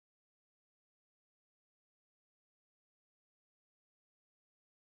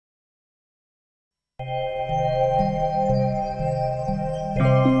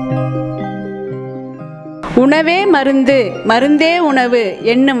உணவே மருந்து, மருந்தே உணவு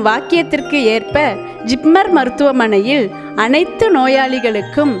என்னும் வாக்கியத்திற்கு ஏற்ப ஜிப்மர் மருத்துவமனையில் அனைத்து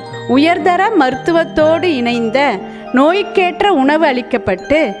நோயாளிகளுக்கும் உயர்தர மருத்துவத்தோடு இணைந்த நோய்க்கேற்ற உணவு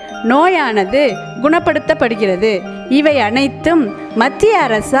அளிக்கப்பட்டு நோயானது குணப்படுத்தப்படுகிறது. இவை அனைத்தும் மத்திய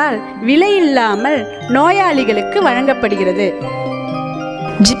அரசால் விலையில்லாமல் நோயாளிகளுக்கு வழங்கப்படுகிறது.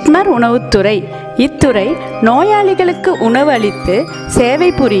 ஜிப்மர் உணவுத்துறை இத்துறை நோயாளிகளுக்கு உணவு அளித்து சேவை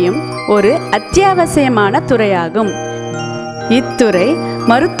புரியும் ஒரு அத்தியாவசியமான துறையாகும். இத்துறை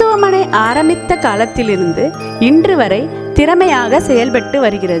மருத்துவமனை ஆரம்பித்த காலத்திலிருந்து இன்று வரை திறமையாக செயல்பட்டு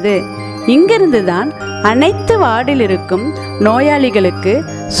வருகிறது. இங்கிருந்துதான் அனைத்து வார்டில் இருக்கும் நோயாளிகளுக்கு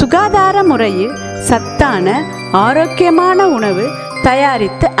சுகாதார முறையில் சத்தான ஆரோக்கியமான உணவு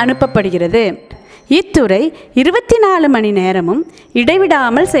தயாரித்து அனுப்பப்படுகிறது. இத்துறை 24 மணி நேரமும்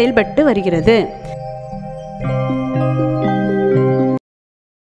இடைவிடாமல் செயல்பட்டு வருகிறது.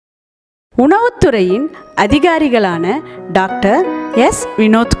 உணவுத்துறையின் அதிகாரிகளான டாக்டர் எஸ்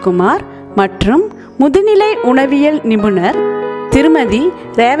வினோத்குமார் மற்றும் முதுநிலை உணவியல் நிபுணர் திருமதி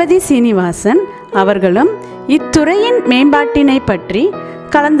ரேவதி சீனிவாசன் அவர்களும் இத்துறையின் மேம்பாட்டினை பற்றி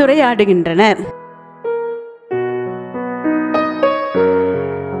கலந்துரையாடுகின்றனர்.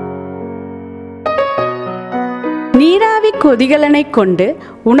 நீராவி கொதிகலனை கொண்டு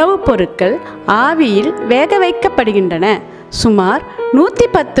உணவுப் பொருட்கள் ஆவியில் வேக வைக்கப்படுகின்றன. சுமார்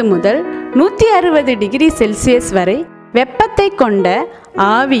 110 முதல் 160 டிகிரி செல்சியஸ் வரை வெப்பத்தை கொண்ட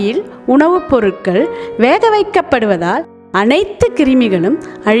ஆவியில் உணவுப் பொருட்கள் வேக வைக்கப்படுவதால் அனைத்து கிருமிகளும்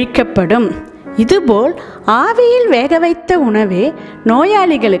அழிக்கப்படும். இதுபோல் ஆவியில் வேக வைத்த உணவே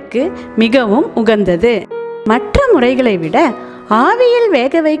நோயாளிகளுக்கு மிகவும் உகந்தது. மற்ற முறைகளை விட ஆவியில்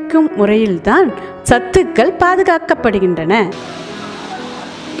வேக வைக்கும் முறையில்தான் சத்துக்கள் பாதுகாக்கப்படுகின்றன.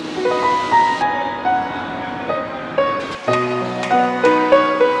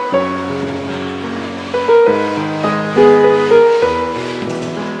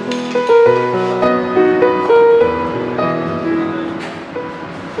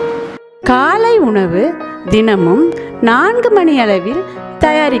 காலை உணவு தினமும் 4 மணி அளவில்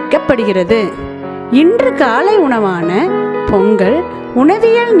தயாரிக்கப்படுகிறது. இன்று காலை உணவான பொங்கல்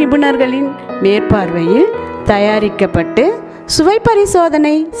உணவியல் நிபுணர்களின் மேற்பார்வையில் தயாரிக்கப்பட்டு சுவை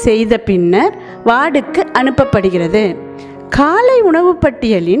பரிசோதனை செய்த பின்னர் வார்டுக்கு அனுப்பப்படுகிறது. காலை உணவு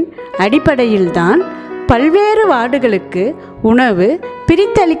பட்டியலின் அடிப்படையில்தான் பல்வேறு வார்டுகளுக்கு உணவு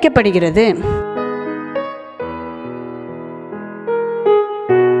பிரித்தளிக்கப்படுகிறது.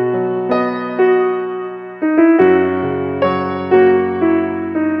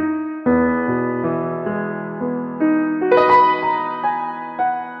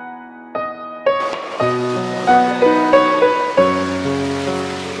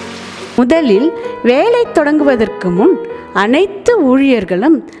 முதலில் வேலை தொடங்குவதற்கு முன் அனைத்து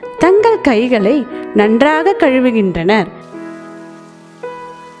ஊழியர்களும் தங்கள் கைகளை நன்றாக கழுவுகின்றனர்.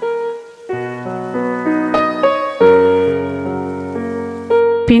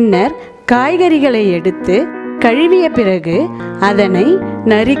 பின்னர் காய்கறிகளை எடுத்து கழுவிய பிறகு அதனை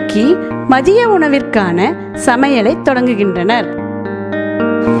நறுக்கி மதிய உணவிற்கான சமையலை தொடங்குகின்றனர்.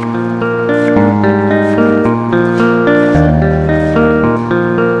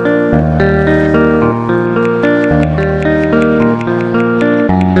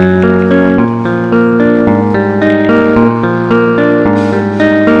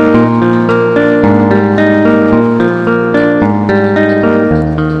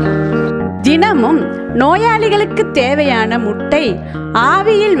 தினமும் நோயாளிகளுக்கு தேவையான முட்டை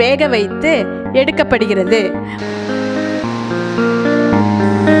ஆவியில் வேக வைத்து எடுக்கப்படுகிறது.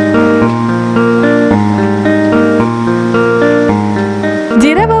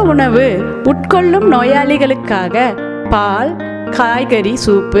 திரவ உணவு உட்கொள்ளும் நோயாளிகளுக்காக பால், காய்கறி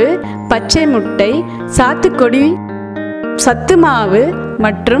சூப்பு, பச்சை முட்டை, சாத்துக்கொடி, சத்து மாவு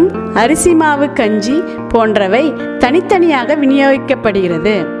மற்றும் அரிசி மாவு கஞ்சி போன்றவை தனித்தனியாக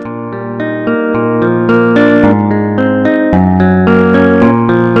விநியோகிக்கப்படுகிறது.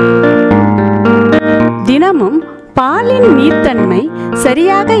 தினமும் பாலின் நீர்த்தன்மை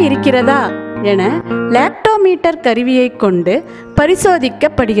சரியாக இருக்கிறதா என லாக்டோமீட்டர் கருவியை கொண்டு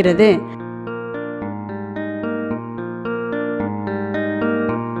பரிசோதிக்கப்படுகிறது.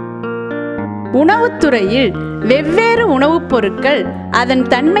 உணவுத்துறையில் வெவ்வேறு உணவுப் பொருட்கள் அதன்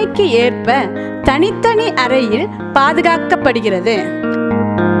தன்மைக்கு ஏற்ப தனித்தனி அறையில் பாதுகாக்கப்படுகிறது.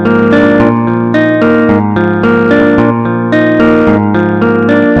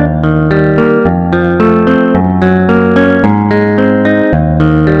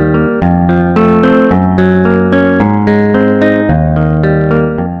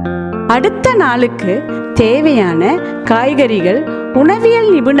 அடுத்த நாளுக்கு தேவையான காய்கறிகள் உணவியல்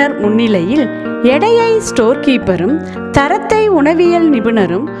நிபுணர் முன்னிலையில் எடையை ஸ்டோர் கீப்பரும் தரத்தை உணவியல்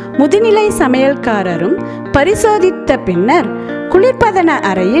நிபுணரும் முதுநிலை சமையல்காரரும் பரிசோதித்த பின்னர் குளிர்பதன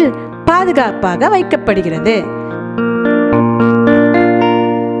அறையில் பாதுகாப்பாக வைக்கப்படுகிறது.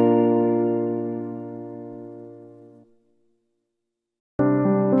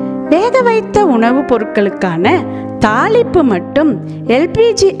 வேக வைத்த உணவுப் பொருட்களுக்கான தாளிப்பு மட்டும்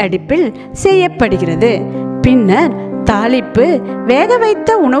LPG அடுப்பில் செய்யப்படுகிறது. பின்னர் தாளிப்பு வேக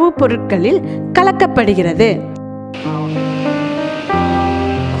வைத்த உணவுப் பொருட்களில் கலக்கப்படுகிறது.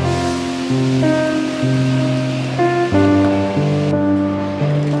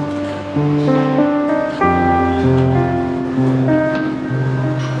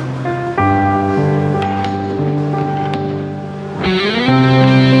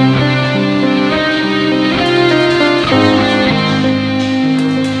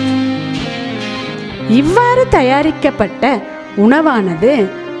 இவ்வாறு தயாரிக்கப்பட்ட உணவானது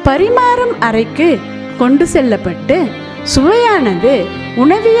பரிமாறும் அறைக்கு கொண்டு செல்லப்பட்டு சுவையானது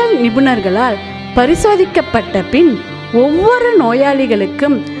உணவியல் நிபுணர்களால் பரிசோதிக்கப்பட்ட பின் ஒவ்வொரு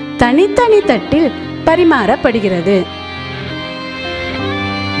நோயாளிகளுக்கும் தனித்தனி தட்டில் பரிமாறப்படுகிறது.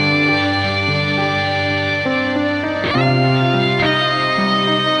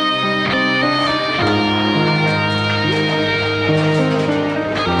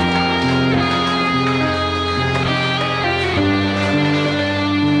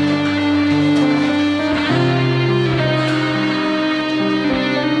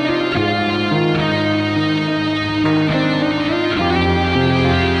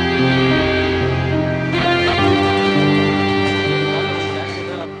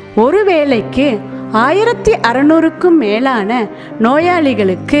 ஒரு வேளைக்கு 1600க்கும் மேலான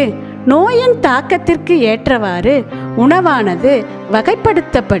நோயாளிகளுக்கு நோயின் தாக்கத்திற்கு ஏற்றவாறு உணவானது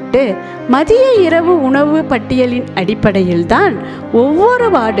வகைப்படுத்தப்பட்டு மதிய இரவு உணவு பட்டியலின் அடிப்படையில்தான் ஒவ்வொரு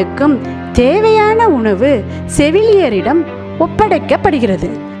வார்டுக்கும் தேவையான உணவு செவிலியரிடம்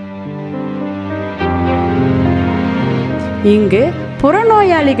ஒப்படைக்கப்படுகிறது. இங்கு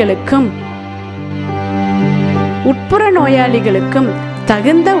புறநோயாளிகளுக்கும் உட்புற நோயாளிகளுக்கும்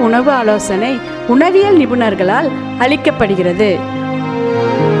தகுந்த உணவு ஆலோசனை உணவியல் நிபுணர்களால் அளிக்கப்படுகிறது.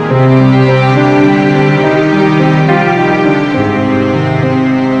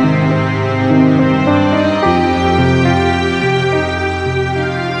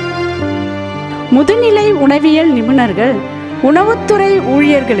 முதுநிலை உணவியல் நிபுணர்கள் உணவுத்துறை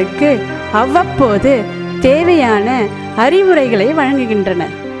ஊழியர்களுக்கு அவ்வப்போது தேவையான அறிவுரைகளை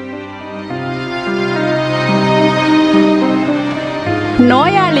வழங்குகின்றனர்.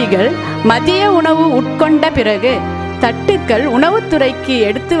 நோயாளிகள் மதிய உணவு உட்கொண்ட பிறகு தட்டுக்கள் உணவுத்துறைக்கு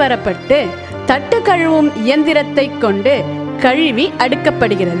எடுத்து வரப்பட்டு தட்டு கழுவும் இயந்திரத்தை கொண்டு கழுவி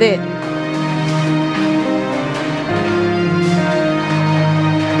அடுக்கப்படுகிறது.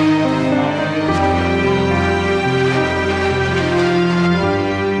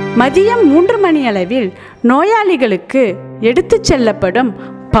 மதியம் 3 மணி அளவில் நோயாளிகளுக்கு எடுத்துச் செல்லப்படும்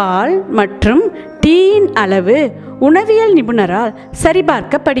பால் மற்றும் டீயின் அளவு உணவியல் நிபுணரால்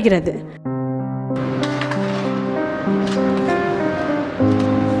சரிபார்க்கப்படுகிறது.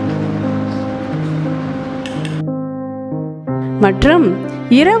 மற்றும்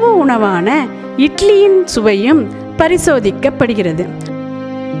இரவு உணவான இட்லியின் சுவையும் பரிசோதிக்கப்படுகிறது.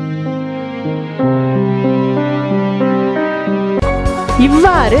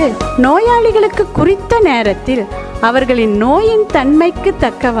 இவ்வாறு நோயாளிகளுக்கு குறித்த நேரத்தில் அவர்களின் நோயின் தன்மைக்கு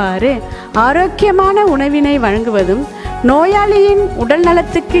தக்கவாறு ஆரோக்கியமான உணவினை வழங்குவதும் நோயாளியின் உடல்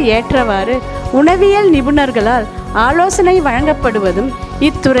நலத்துக்கு ஏற்றவாறு உணவியல் நிபுணர்களால் ஆலோசனை வழங்கப்படுவதும்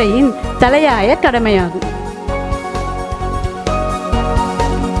இத்துறையின் தலையாய கடமையாகும்.